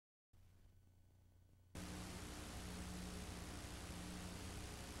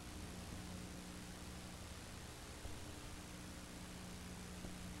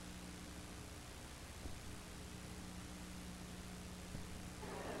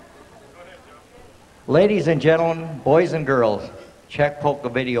Ladies and gentlemen, boys and girls, Czech Polka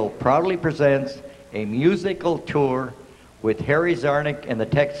Video proudly presents a musical tour with Harry Czarnek and the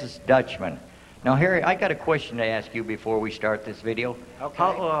Texas Dutchman. Now, Harry, I got a question to ask you before we start this video. Okay.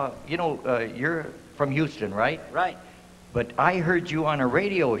 How, you're from Houston, right? Right. But I heard you on a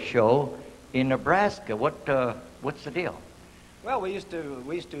radio show in Nebraska. What's the deal? Well, we used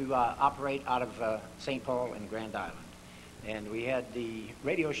to operate out of St. Paul and Grand Island, and we had the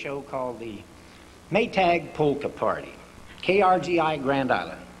radio show called the Maytag Polka Party, KRGI Grand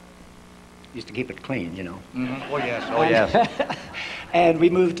Island. Used to keep it clean, you know. Mm-hmm. Oh yes, oh yes. And we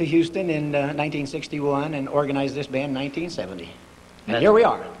moved to Houston in 1961 and organized this band in 1970. And here we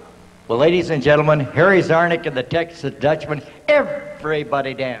are. Well, ladies and gentlemen, Harry Czarnek and the Texas Dutchman.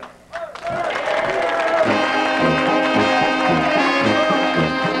 Everybody dance.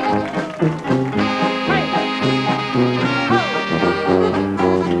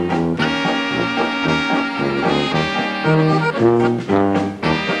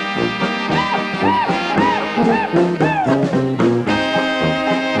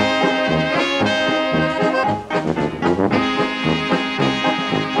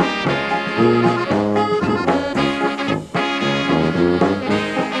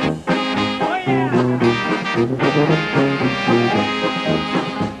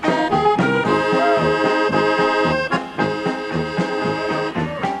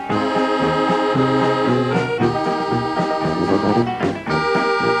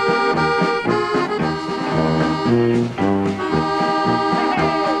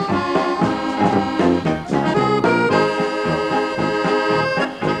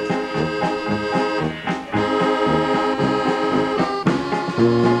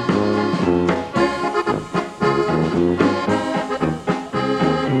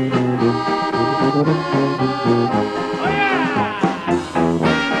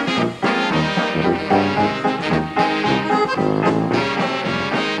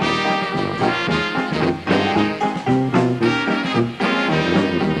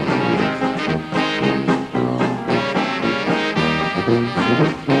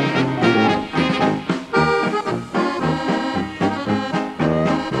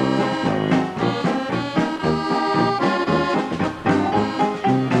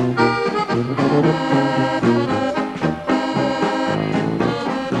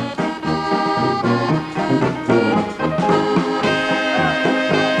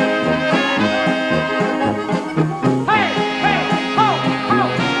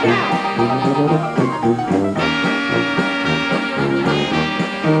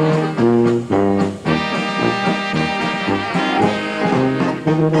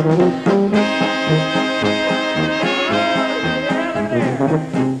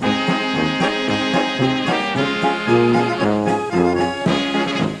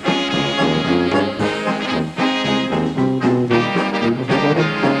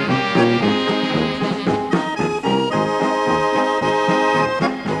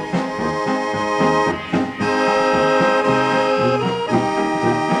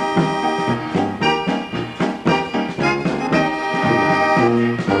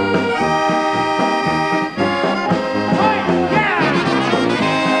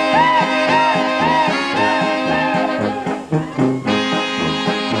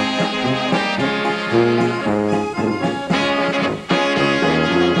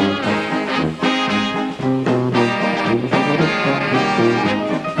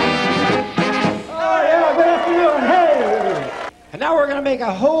 Make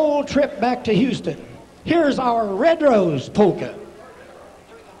a whole trip back to Houston. Here's our Red Rose Polka.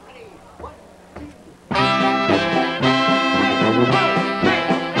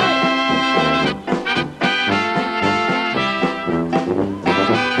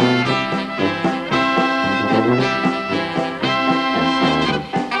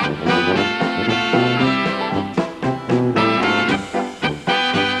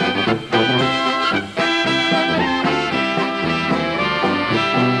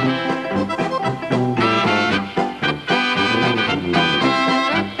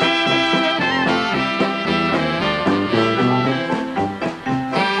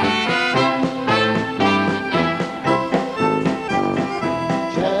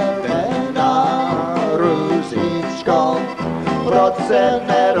 Proce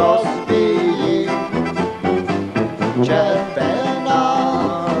nerozvíjí.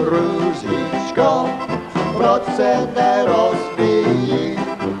 Červená růžičko, proč se nerozvíjí?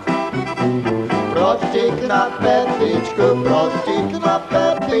 Proč na Pepičku, proč na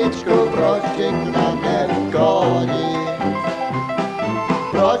Pepičku, proč na nekoní?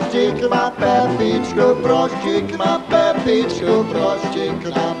 Proč na Pepičku, proč na Pepičku, proč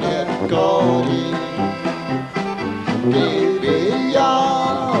na nekoní? koni. Kdyby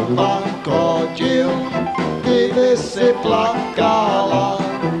já vám chodil, kdyby si plakala.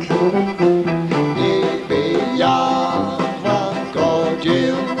 Kdyby já vám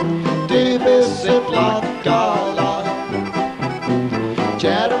chodil, kdyby si plakala.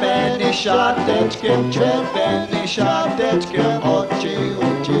 Červeným šátečkem oči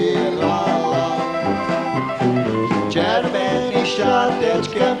utírala. Červeným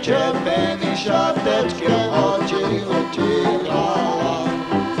šátečkem oči utírala.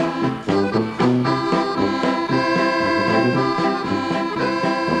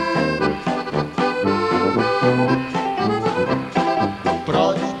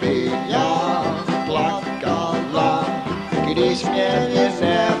 Proč by já plakala, když mě nic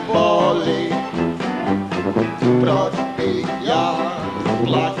nebolí? Proč by já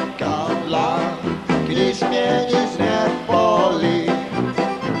plakala, když mě nic nebolí?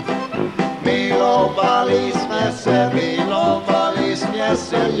 Milovali jsme se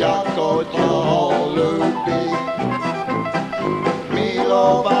jako holubí.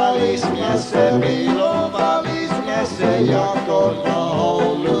 Milovali jsme se jako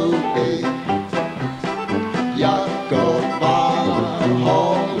holubí. Jako dva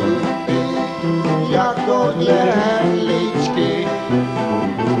holubí, jako dvě herličky.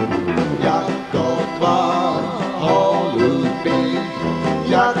 Jako dva holubí,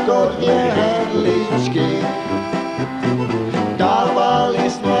 jako dvě herličky. Dávali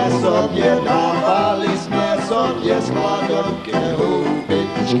jsme sobě sladké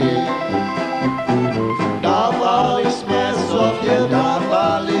hubičky. Dávali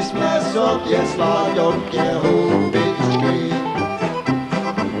jsme sobě sladké hubičky.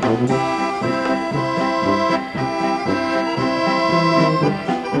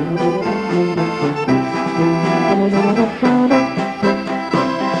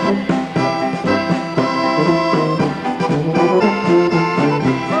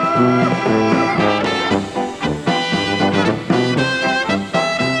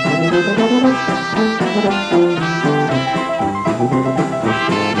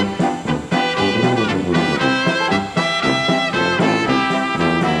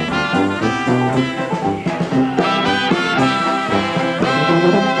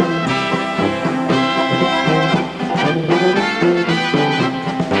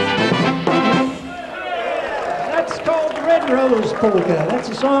 Polka. That's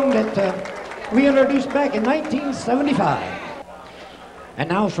a song that we introduced back in 1975. And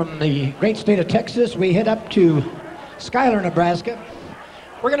now from the great state of Texas, we head up to Schuyler, Nebraska.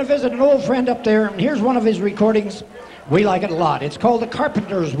 We're going to visit an old friend up there, and here's one of his recordings. We like it a lot. It's called The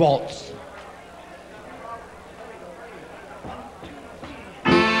Carpenter's Waltz.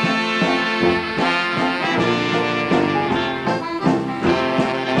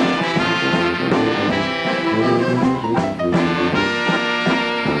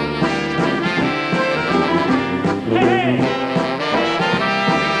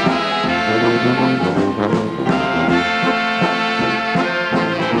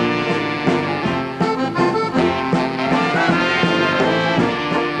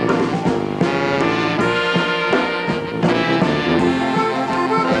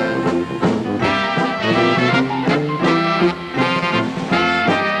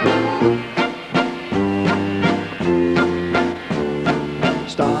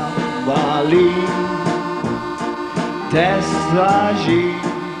 Teslaží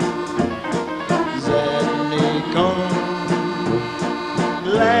zednikom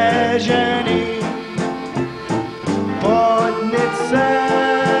ležený podnice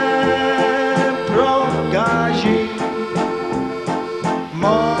prokáží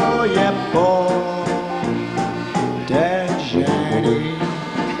moje podežený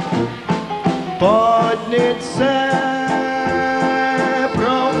podnice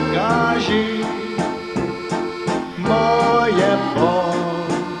prokáží moje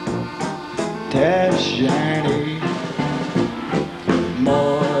podežený,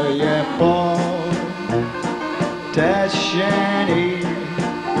 moje podežený,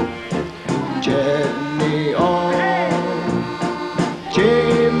 černý oči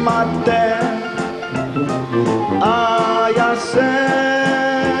máte a já se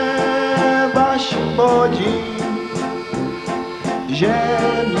váš bodím, že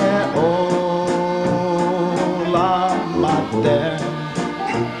mě máte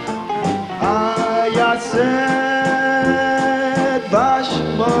a já se váš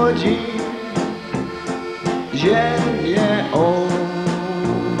bodí, že mě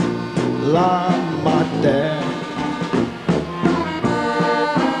lámáte.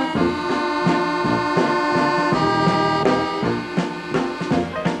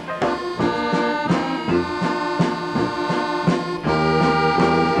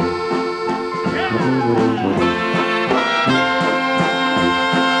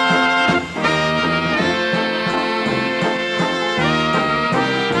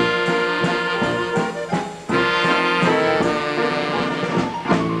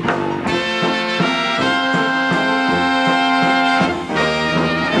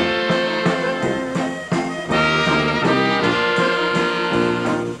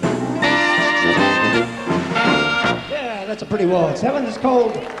 pretty waltz. That one's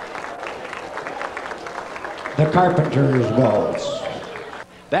called The Carpenter's Waltz.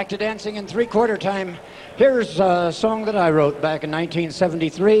 Back to dancing in three-quarter time. Here's a song that I wrote back in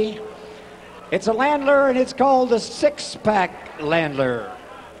 1973. It's a Landler, and it's called the Six-Pack Landler.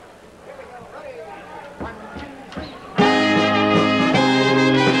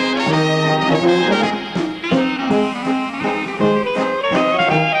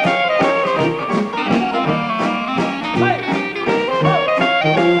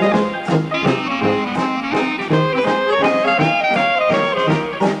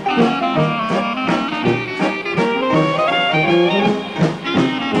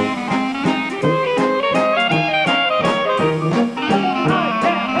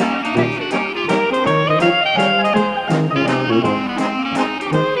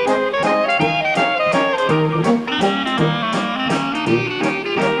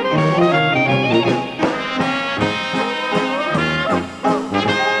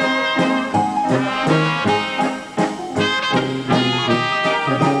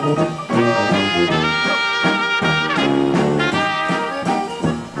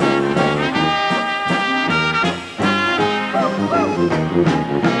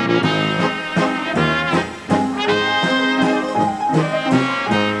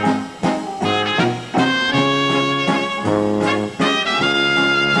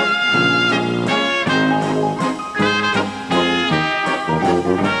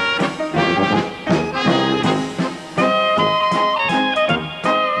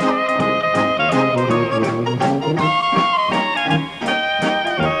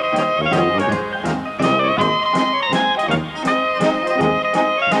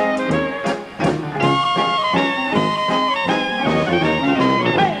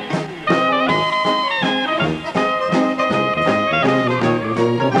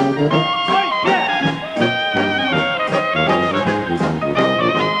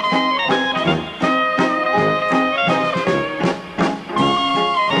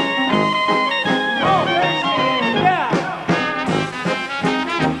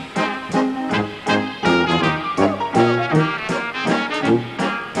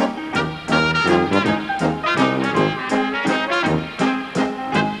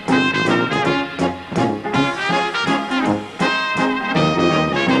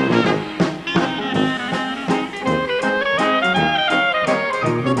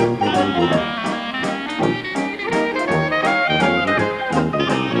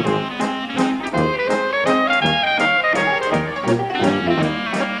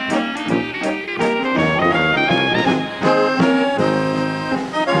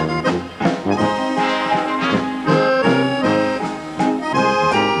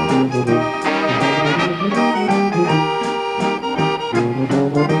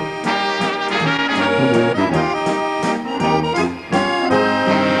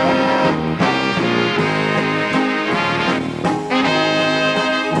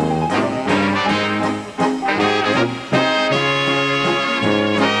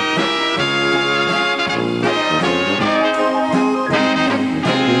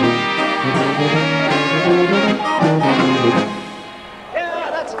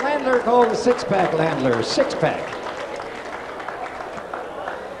 Called the Six-Pack Landler. Six-Pack.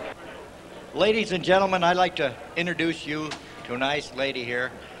 Ladies and gentlemen, I'd like to introduce you to a nice lady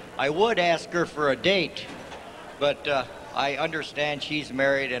here. I would ask her for a date, but I understand she's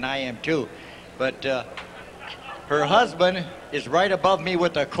married and I am too. But her husband is right above me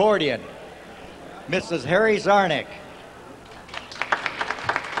with the accordion, Mrs. Harry Czarnek.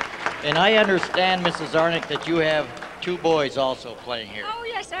 And I understand, Mrs. Czarnek, that you have two boys also playing here. Oh,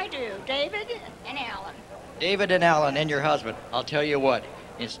 yes, I do. David and Alan. David and Alan and your husband. I'll tell you what,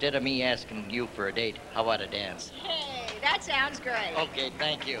 instead of me asking you for a date, how about a dance? Hey, that sounds great. Okay,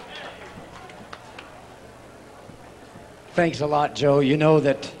 thank you. Thanks a lot, Joe. You know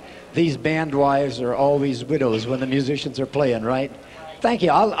that these band wives are always widows when the musicians are playing, right? Thank you.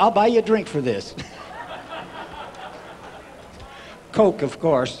 I'll buy you a drink for this. Coke, of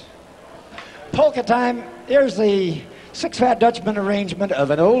course. Polka time. Here's the Six Fat Dutchman arrangement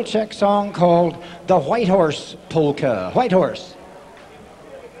of an old Czech song called the White Horse Polka. White Horse.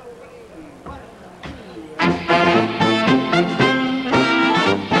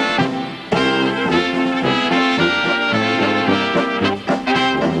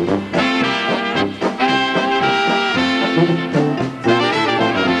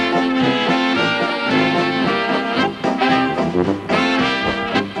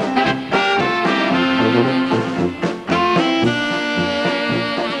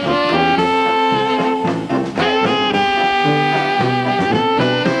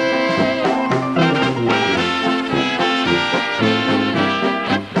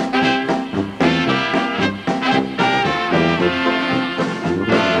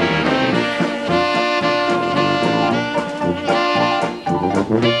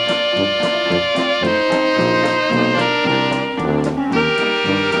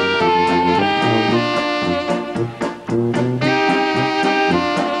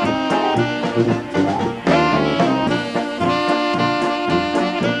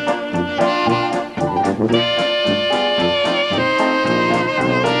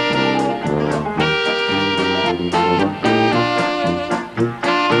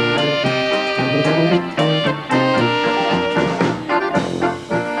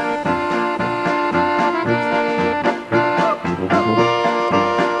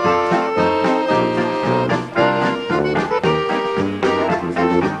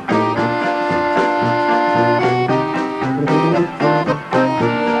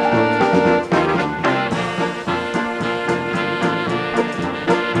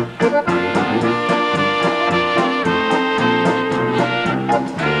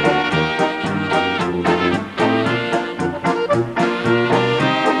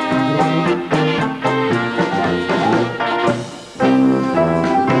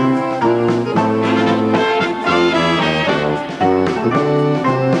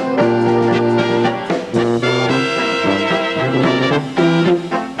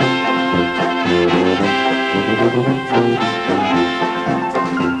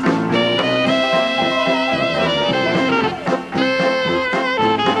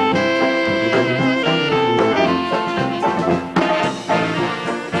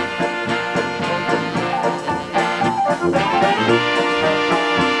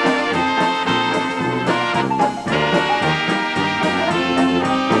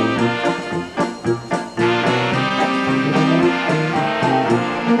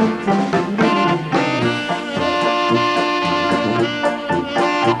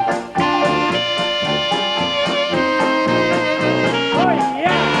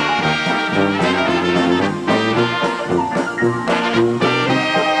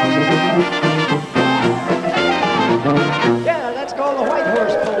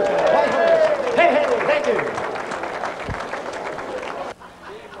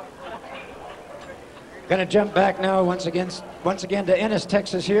 Going to jump back now once again to Ennis,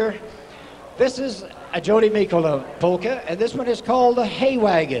 Texas here. This is a Jody Mikola polka, and this one is called the hay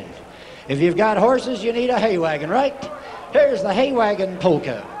wagon. If you've got horses, you need a hay wagon, right? Here's the hay wagon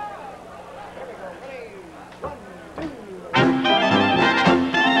polka.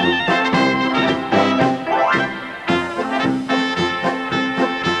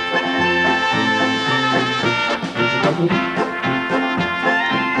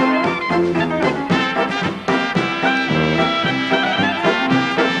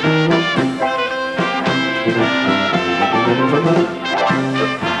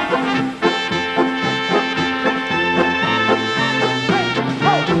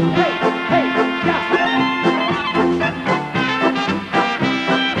 Oh!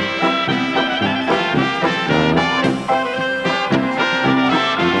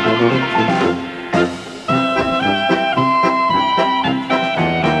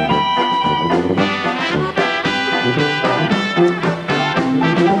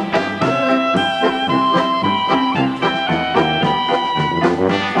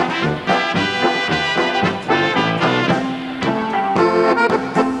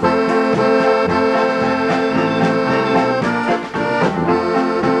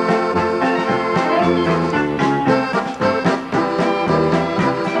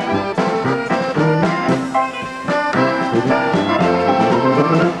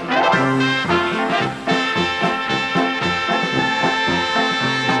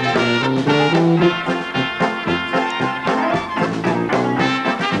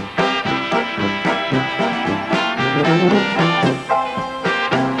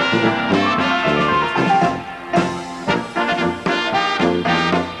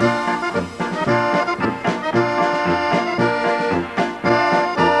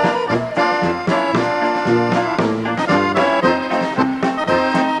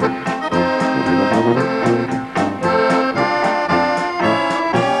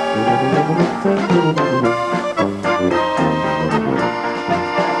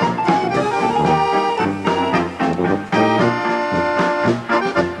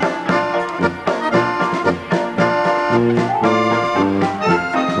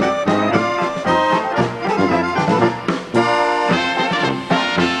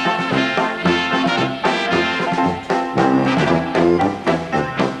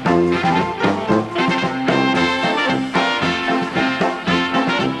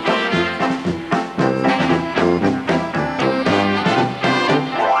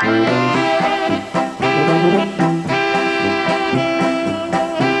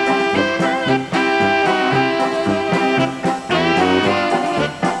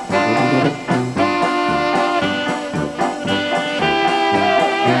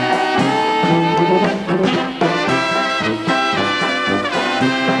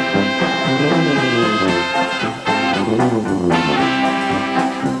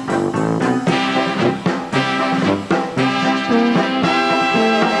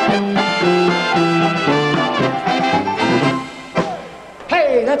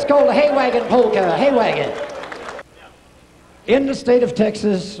 wagon polka, hay wagon. In the state of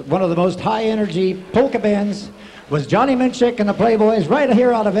Texas, one of the most high-energy polka bands was Johnny Minchik and the Playboys right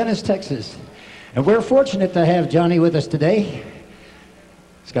here out of Venice, Texas. And we're fortunate to have Johnny with us today.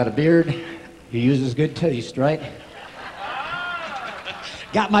 He's got a beard. He uses good taste, right?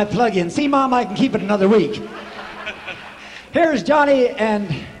 Got my plug-in. See, Mom, I can keep it another week. Here's Johnny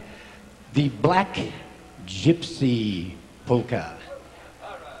and the Black Gypsy Polka.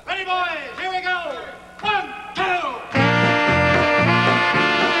 Ready, boys? Here we go. 1, 2.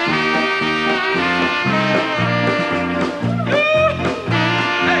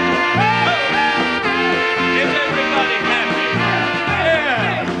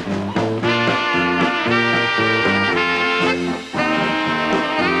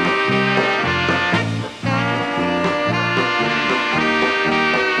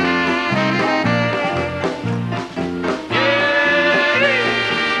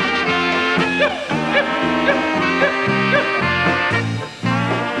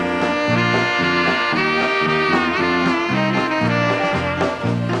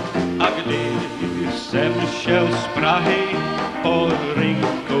 Šel z Prahy po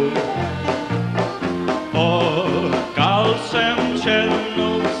rynku, potkal jsem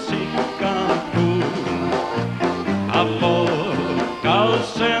černou cikánku a potkal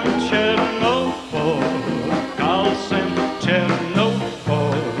jsem černou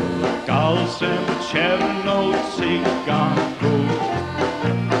cikánku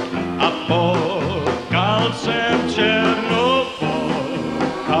a potkal jsem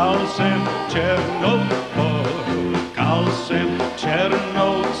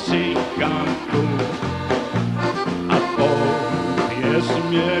černou cikánku a pověz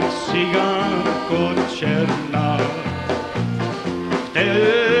mě cikánko černá,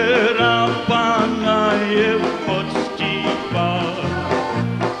 která pana je poctivá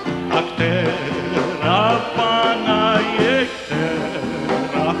a která pana je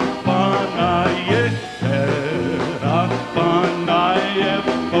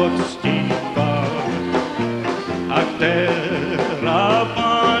poctivá a která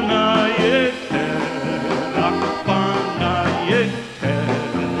pana je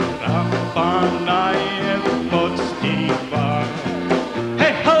poctivá.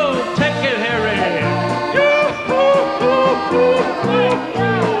 Hey ho, take it, Harry!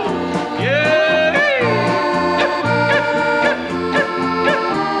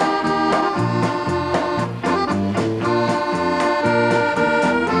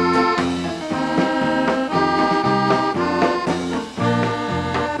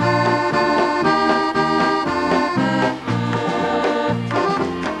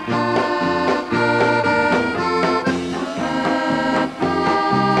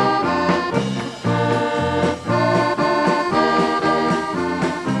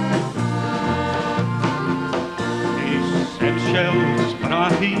 Šel z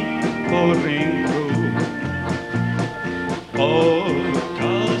Prahy po rynku,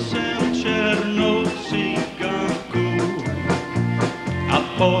 potkal jsem černou cikánku a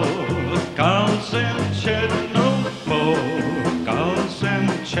potkal jsem černou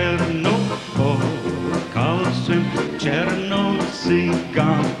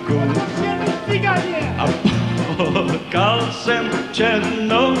cikánku a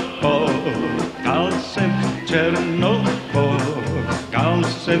potkal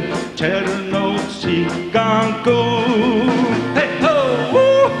jsem černou cikánku. Hey ho!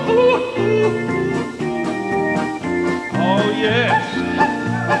 Oh yes!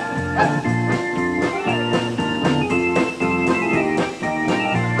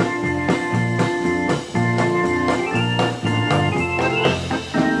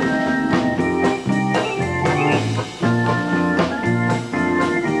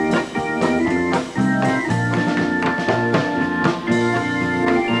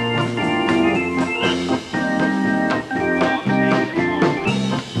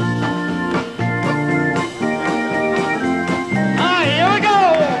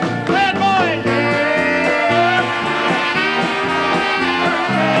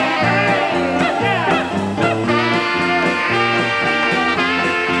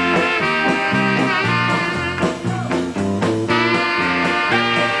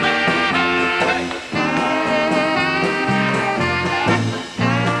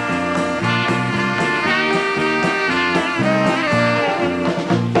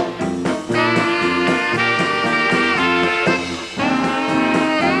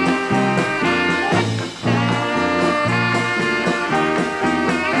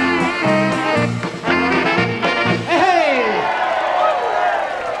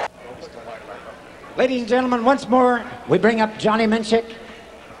 Ladies and gentlemen, once more, we bring up Johnny Minchik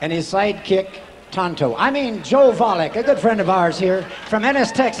and his sidekick, Tonto. I mean, Joe Volek, a good friend of ours here from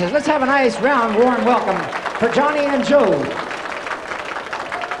Ennis, Texas. Let's have a nice, round, warm welcome for Johnny and Joe.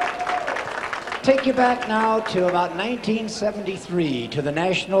 Take you back now to about 1973 to the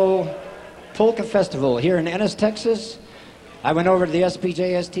National Polka Festival here in Ennis, Texas. I went over to the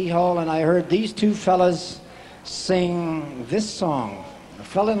SPJST Hall and I heard these two fellas sing this song. I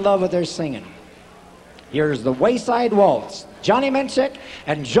fell in love with their singing. Here's the Wayside Waltz, Johnny Menchik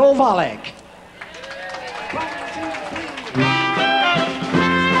and Joe Volek.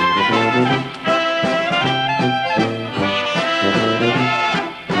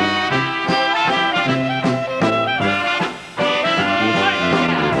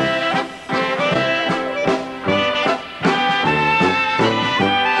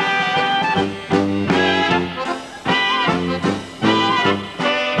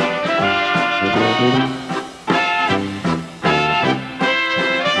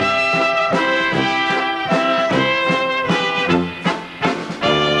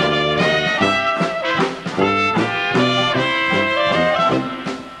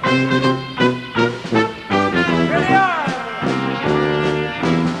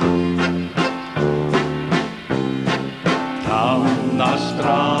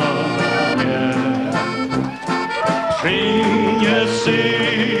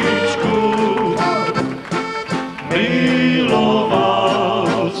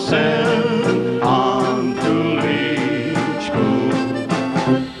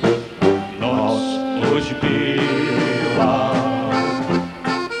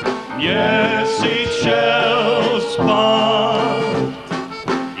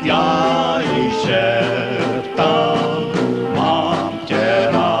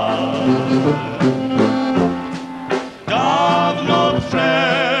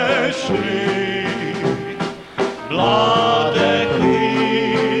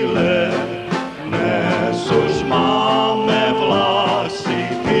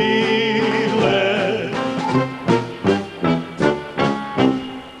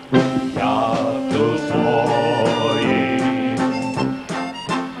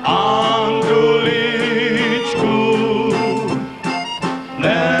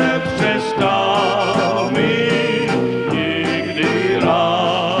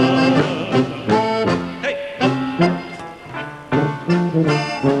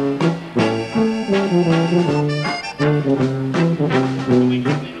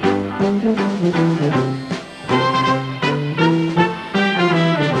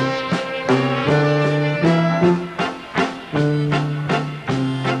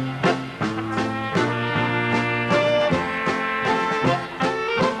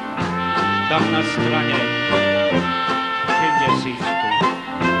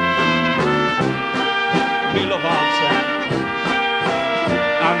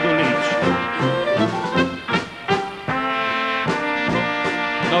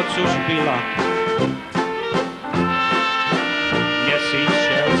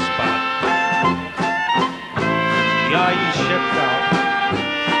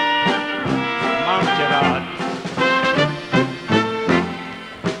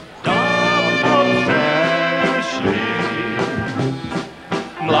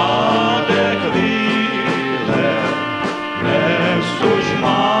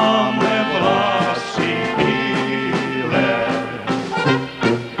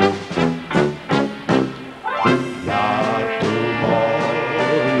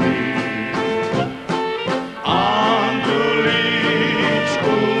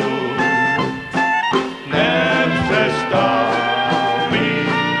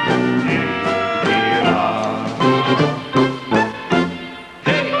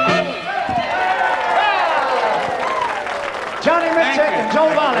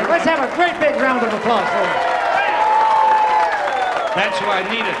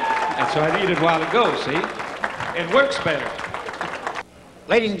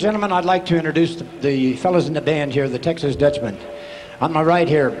 Ladies and gentlemen, I'd like to introduce the fellows in the band here, the Texas Dutchmen. On my right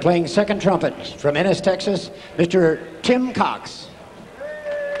here, playing second trumpet from Ennis, Texas, Mr. Tim Cox.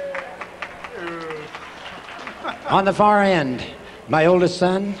 On the far end, my oldest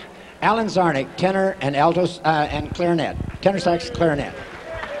son, Alan Czarnek, tenor and alto and clarinet, tenor sax, clarinet.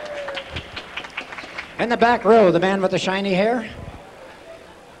 In the back row, the man with the shiny hair,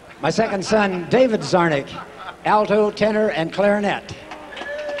 my second son, David Czarnek, alto, tenor, and clarinet.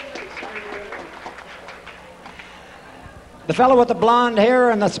 The fellow with the blonde hair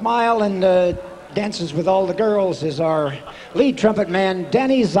and the smile and dances with all the girls is our lead trumpet man,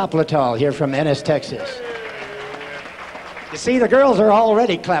 Danny Zaplatal, here from Ennis, Texas. You see, the girls are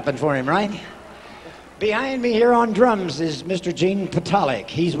already clapping for him, right? Behind me here on drums is Mr. Gene Patalik.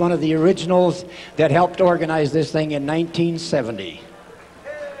 He's one of the originals that helped organize this thing in 1970.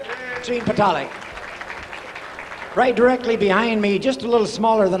 Gene Patalik. Right directly behind me, just a little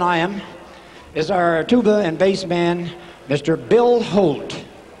smaller than I am, is our tuba and bass man, Mr. Bill Holt.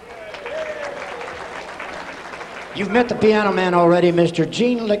 You've met the piano man already, Mr.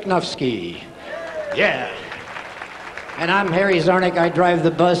 Gene Lichnowsky. Yeah. And I'm Harry Czarnek. I drive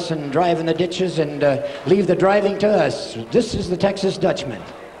the bus and drive in the ditches and leave the driving to us. This is the Texas Dutchman.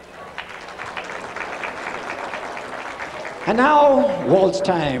 And now, waltz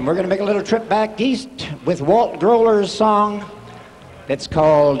time. We're going to make a little trip back east with Walt Groller's song that's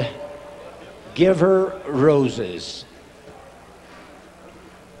called Give Her Roses.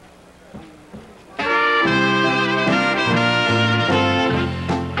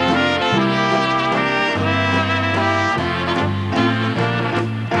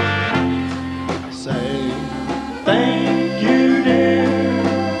 Thank you, dear,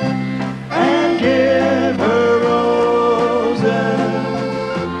 and give her roses.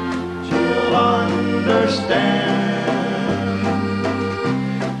 She'll understand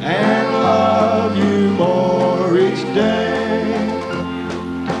and love you more each day.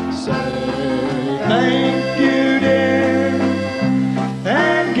 Say thank you, dear,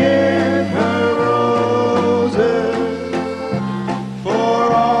 and give her roses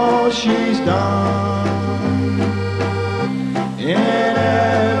for all she's done. In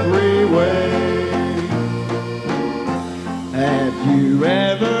every way. Have you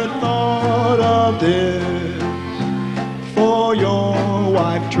ever thought of this for your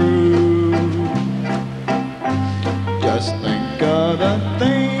wife true? Just think of the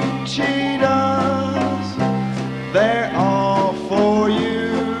things she does, they're all for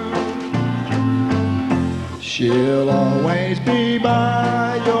you. She'll always be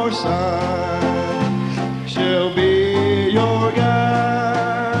by your side, she'll be your guide.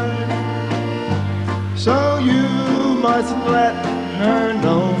 So you must let her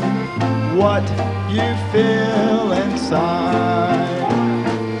know what you feel inside.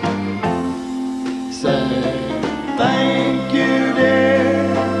 Say thank you, dear,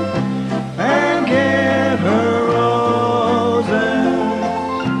 and give her roses.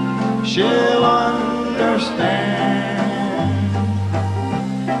 She'll understand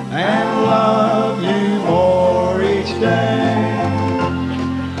and love you more each day.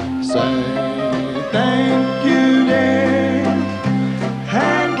 Say thank you, dear,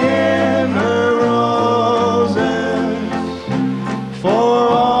 and give her roses for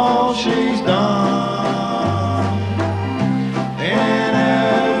all she's done in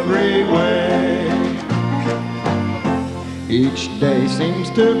every way. Each day seems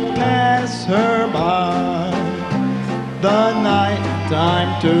to pass her by, the night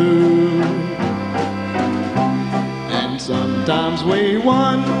time too. Sometimes we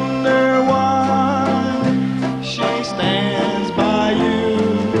wonder why she stands by you.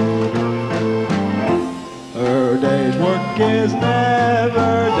 Her day's work is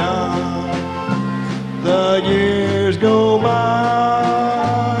never done, the years go by.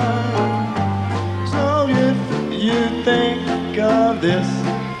 So if you think of this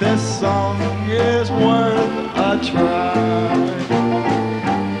song is worth a try.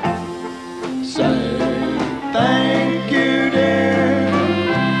 Say thank you, dear,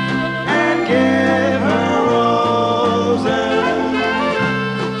 and give her roses.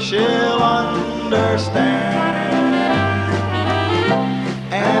 She'll understand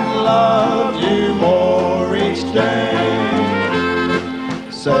and love you more each day.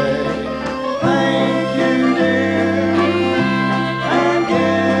 Say thank you, dear, and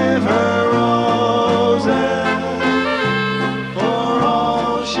give her roses for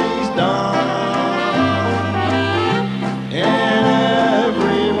all she's done.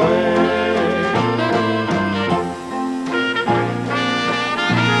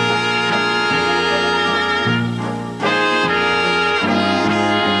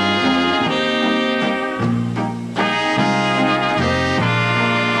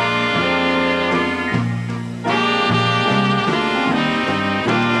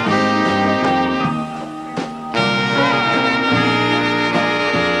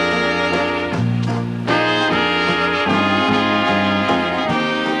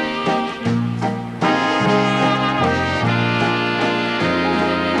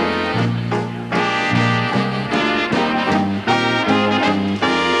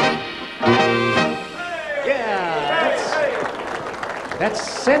 That's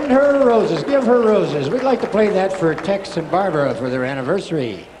Send Her Roses, Give Her Roses. We'd like to play that for Tex and Barbara for their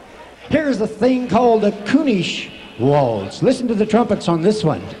anniversary. Here's the thing called the Coonish Waltz. Listen to the trumpets on this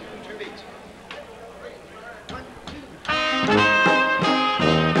one.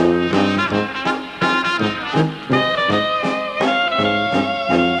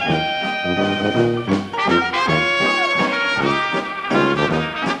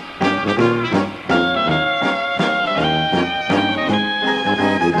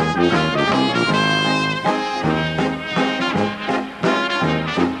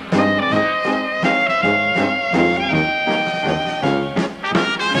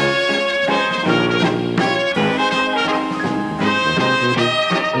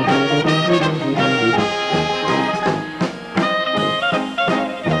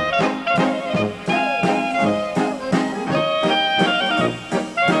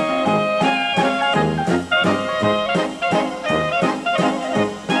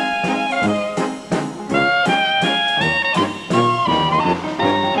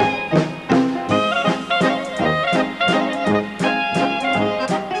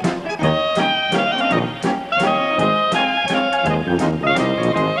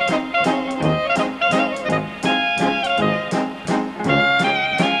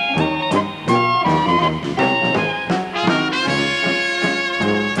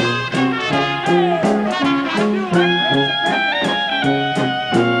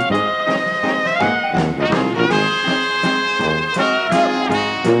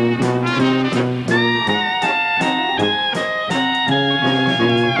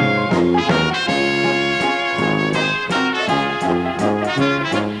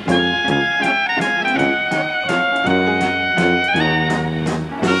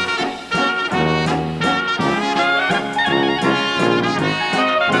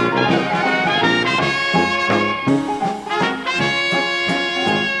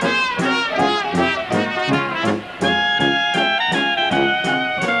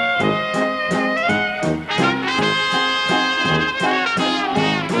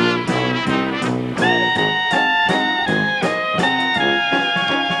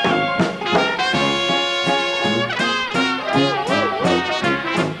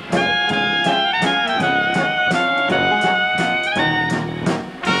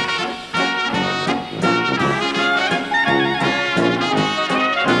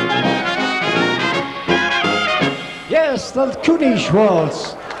 the Kunish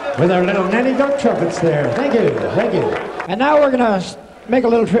Waltz with our little nanny goat trumpets there. Thank you, thank you. And now we're going to make a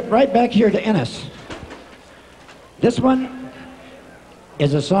little trip right back here to Ennis. This one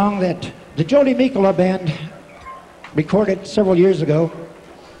is a song that the Jody Mikola Band recorded several years ago.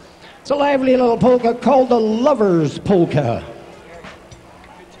 It's a lively little polka called the Lover's Polka.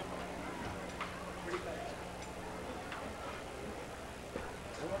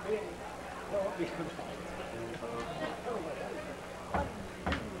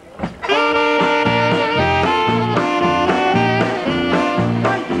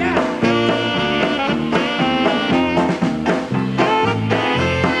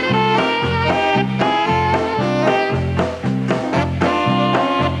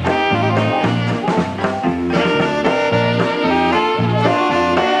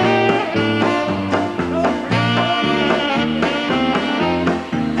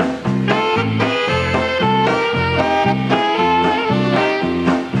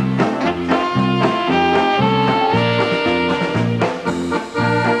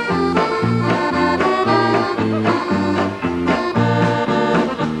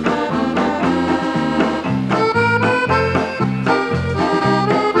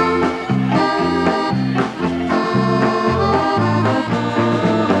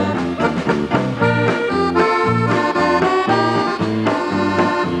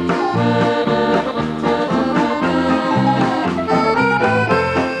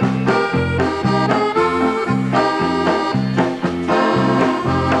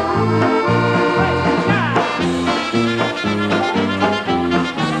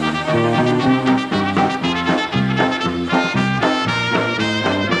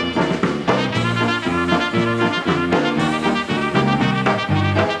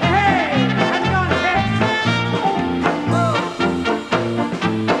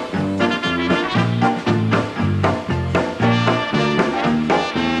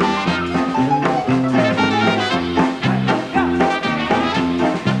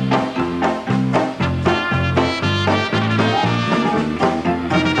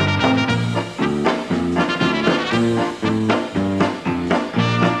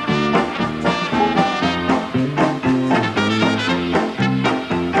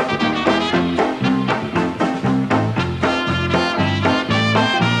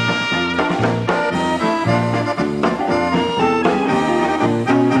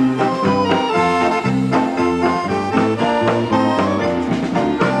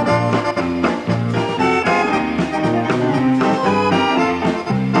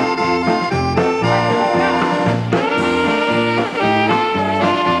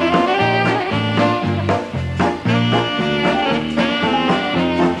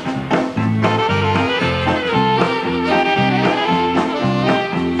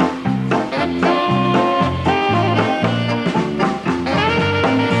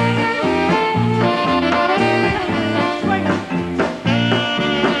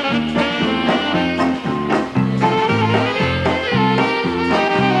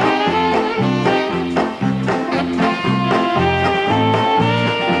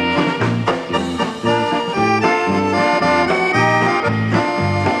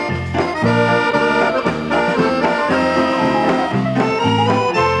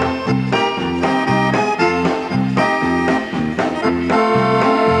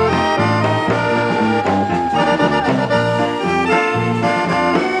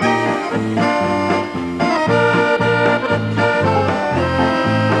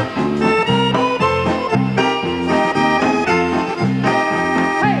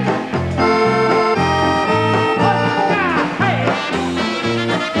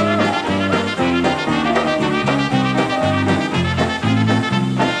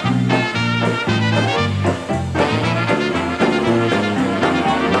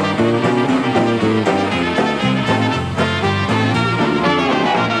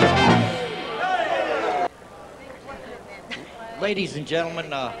 Ladies and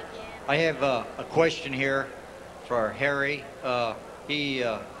gentlemen, I have a question here for Harry. He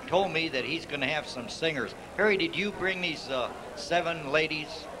told me that he's going to have some singers. Harry, did you bring these 7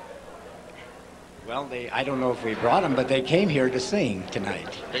 ladies? Well, I don't know if we brought them, but they came here to sing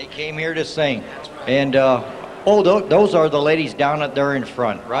tonight. They came here to sing. And, those are the ladies down there in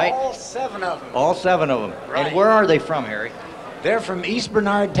front, right? All 7 of them. All 7 of them. Right. And where are they from, Harry? They're from East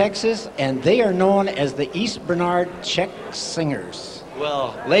Bernard, Texas, and they are known as the East Bernard Czech Singers.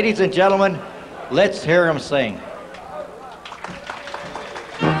 Well, ladies and gentlemen, let's hear them sing.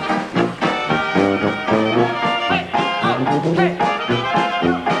 Hey.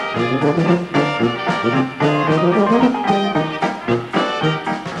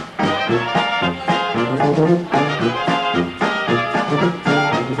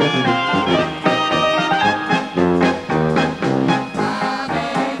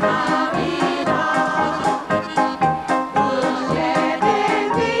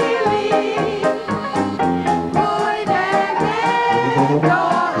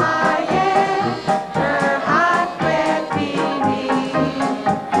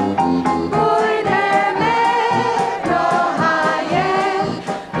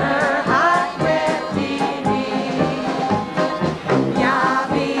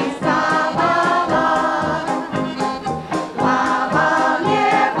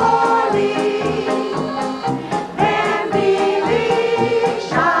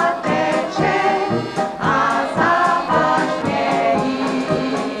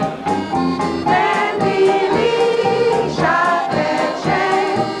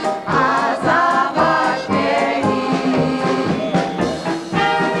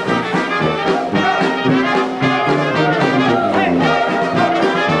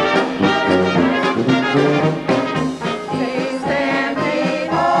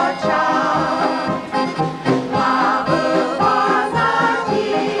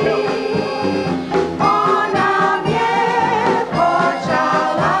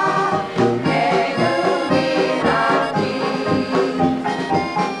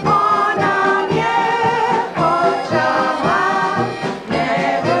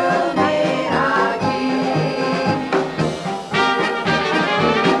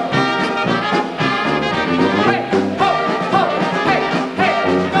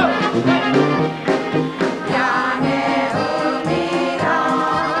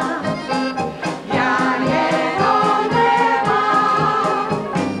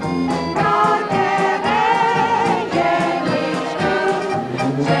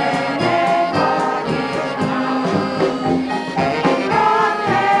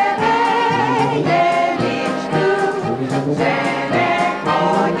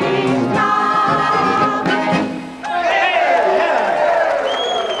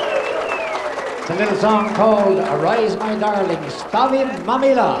 Song called Arise My Darling, Stavi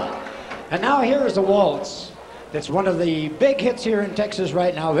Mamila. And now here's a waltz that's one of the big hits here in Texas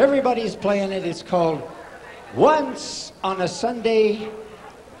right now. Everybody's playing it. It's called Once on a Sunday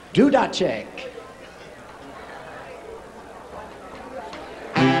Dudacek.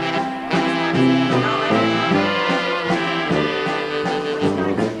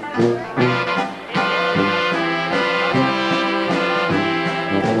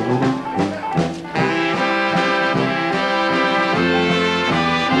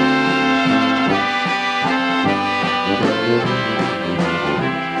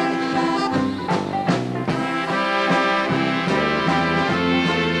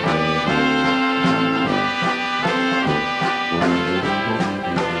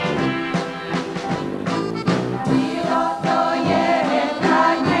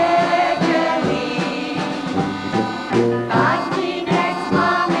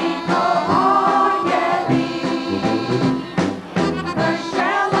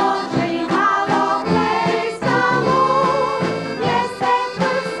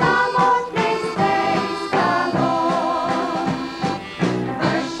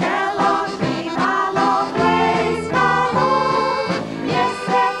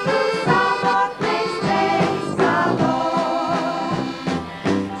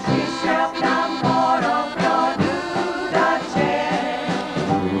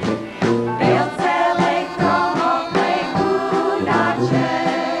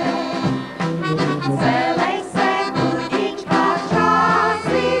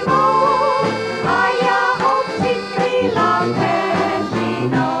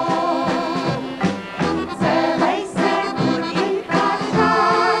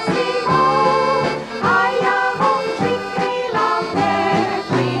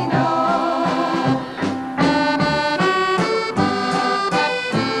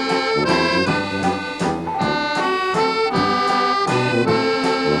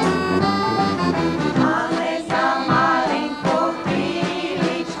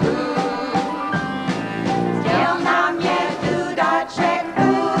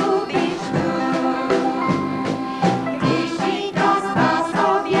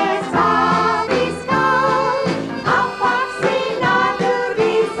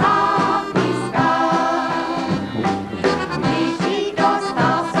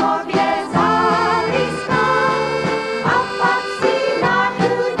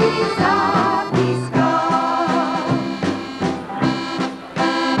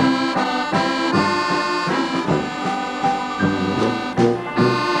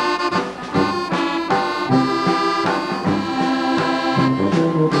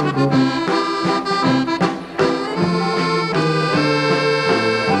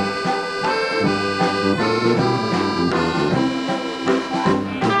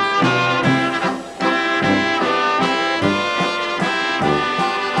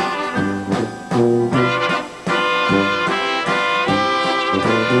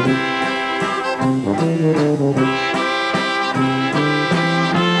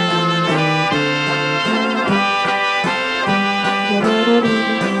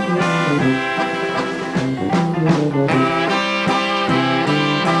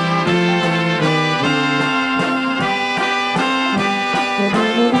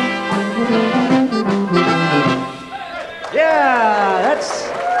 Yeah, that's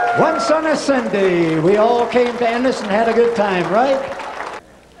Once on a Sunday. We all came to Ennis and had a good time, right?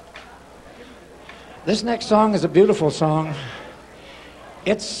 This next song is a beautiful song.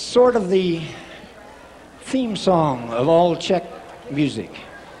 It's sort of the theme song of all Czech music.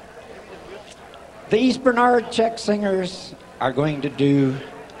 The East Bernard Czech singers are going to do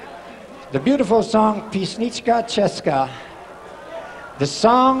the beautiful song Písnička Česká, the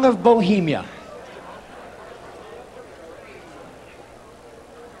Song of Bohemia.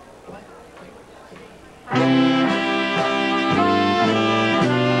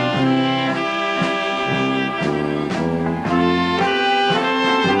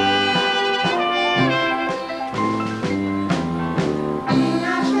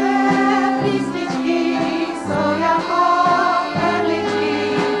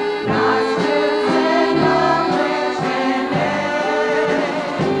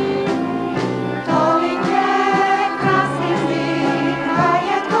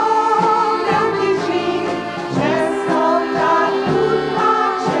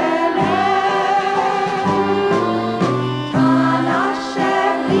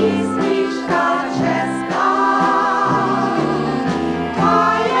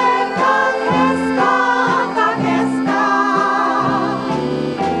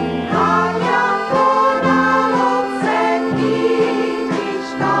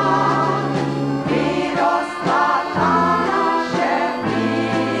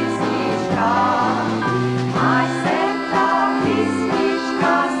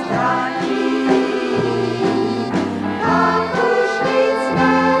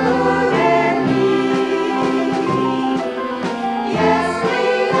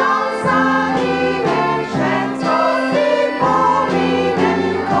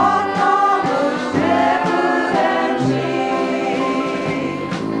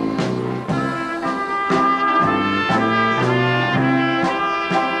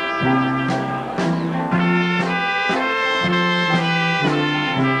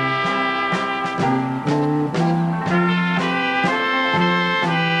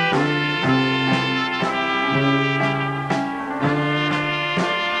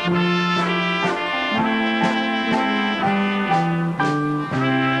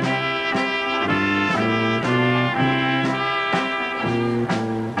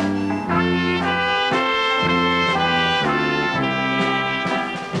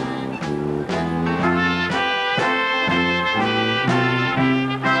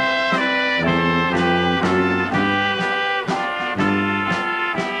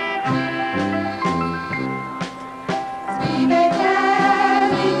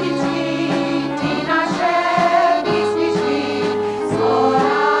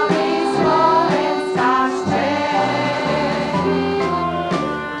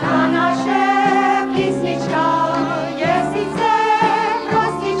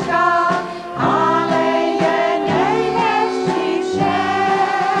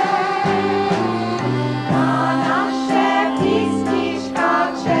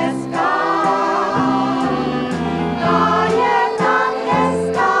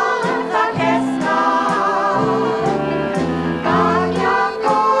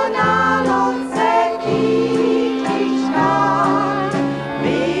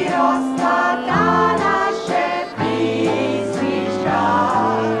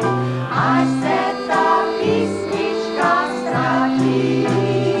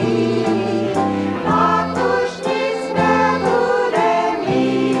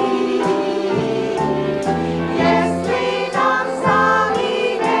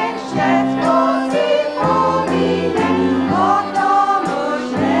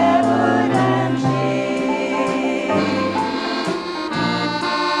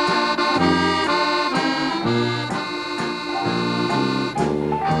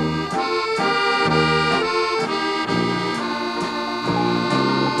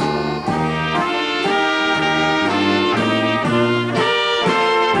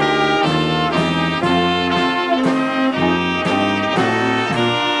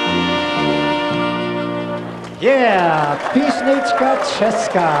 Yeah, Písnička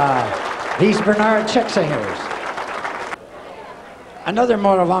Česká, these Bernard Czech singers. Another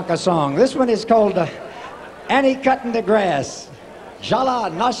Moravanka song. This one is called Annie Cutting the Grass, Žala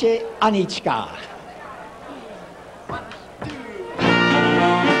naše Anička. 1,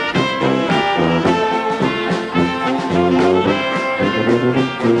 2.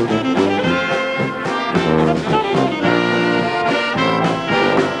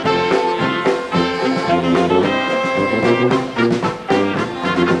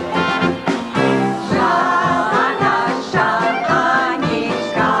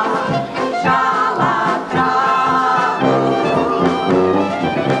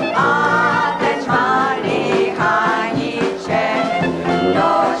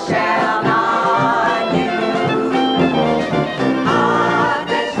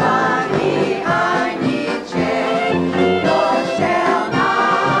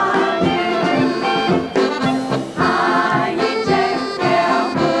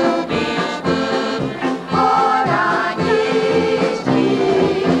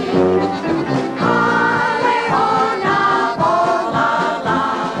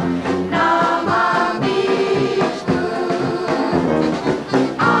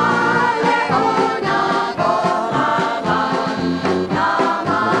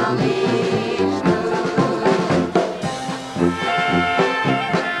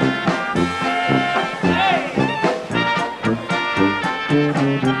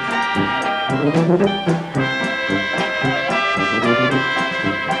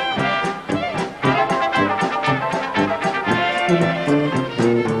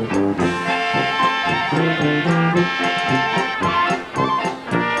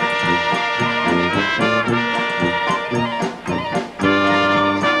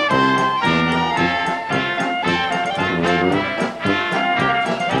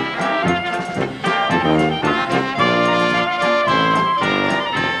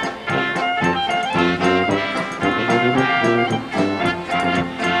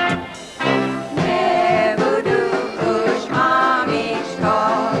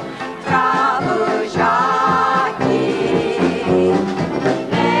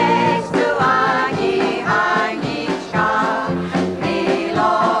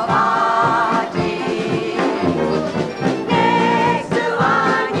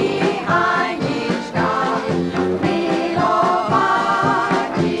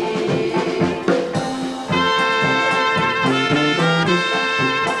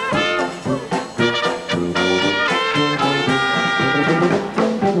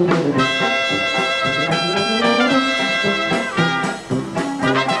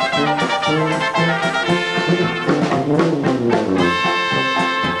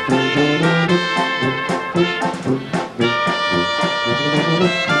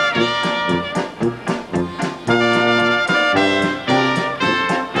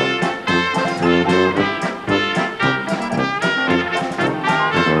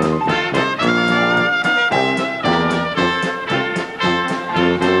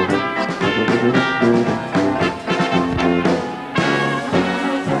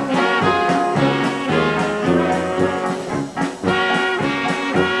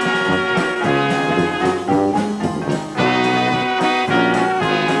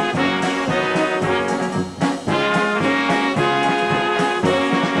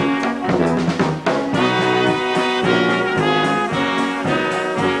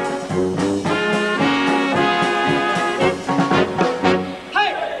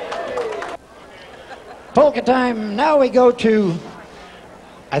 Polka time. Now we go to,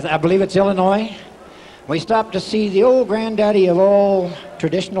 I believe it's Illinois. We stop to see the old granddaddy of all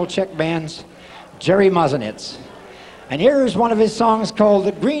traditional Czech bands, Jerry Mazenitz. And here's one of his songs called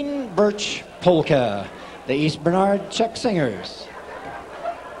the Green Birch Polka, the East Bernard Czech Singers.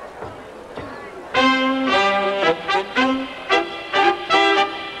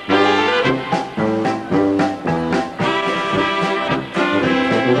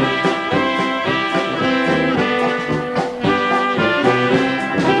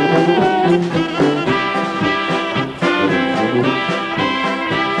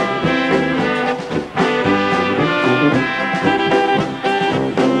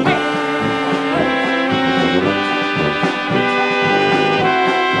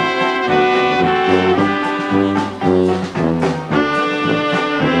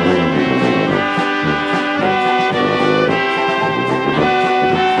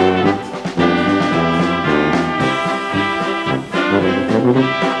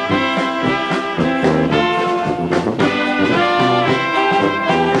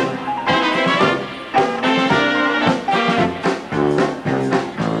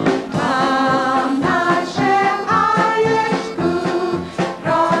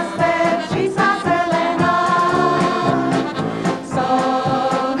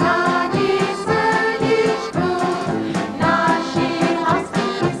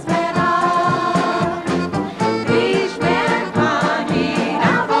 Když mě paní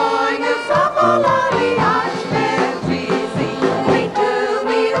na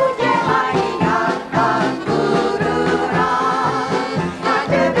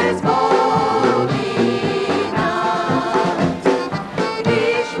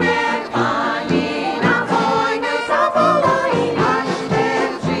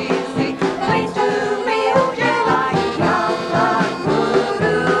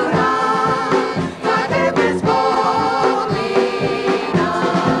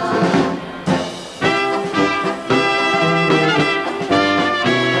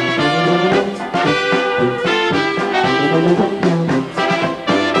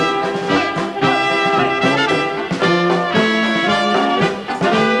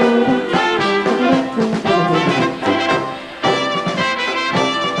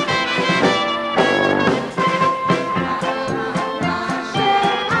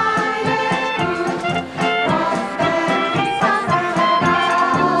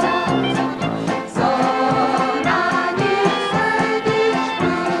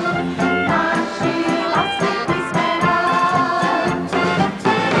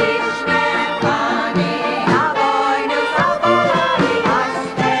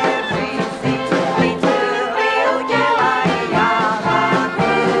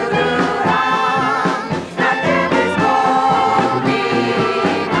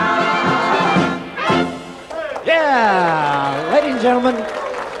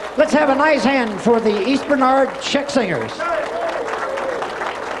Let's have a nice hand for the East Bernard Czech Singers.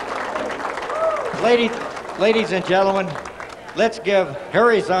 Ladies and gentlemen, let's give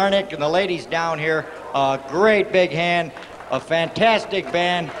Harry Czarnek and the ladies down here a great big hand. A fantastic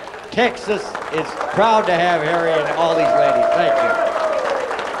band. Texas is proud to have Harry and all these ladies. Thank you.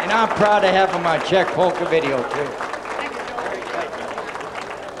 And I'm proud to have them on Czech polka video, too.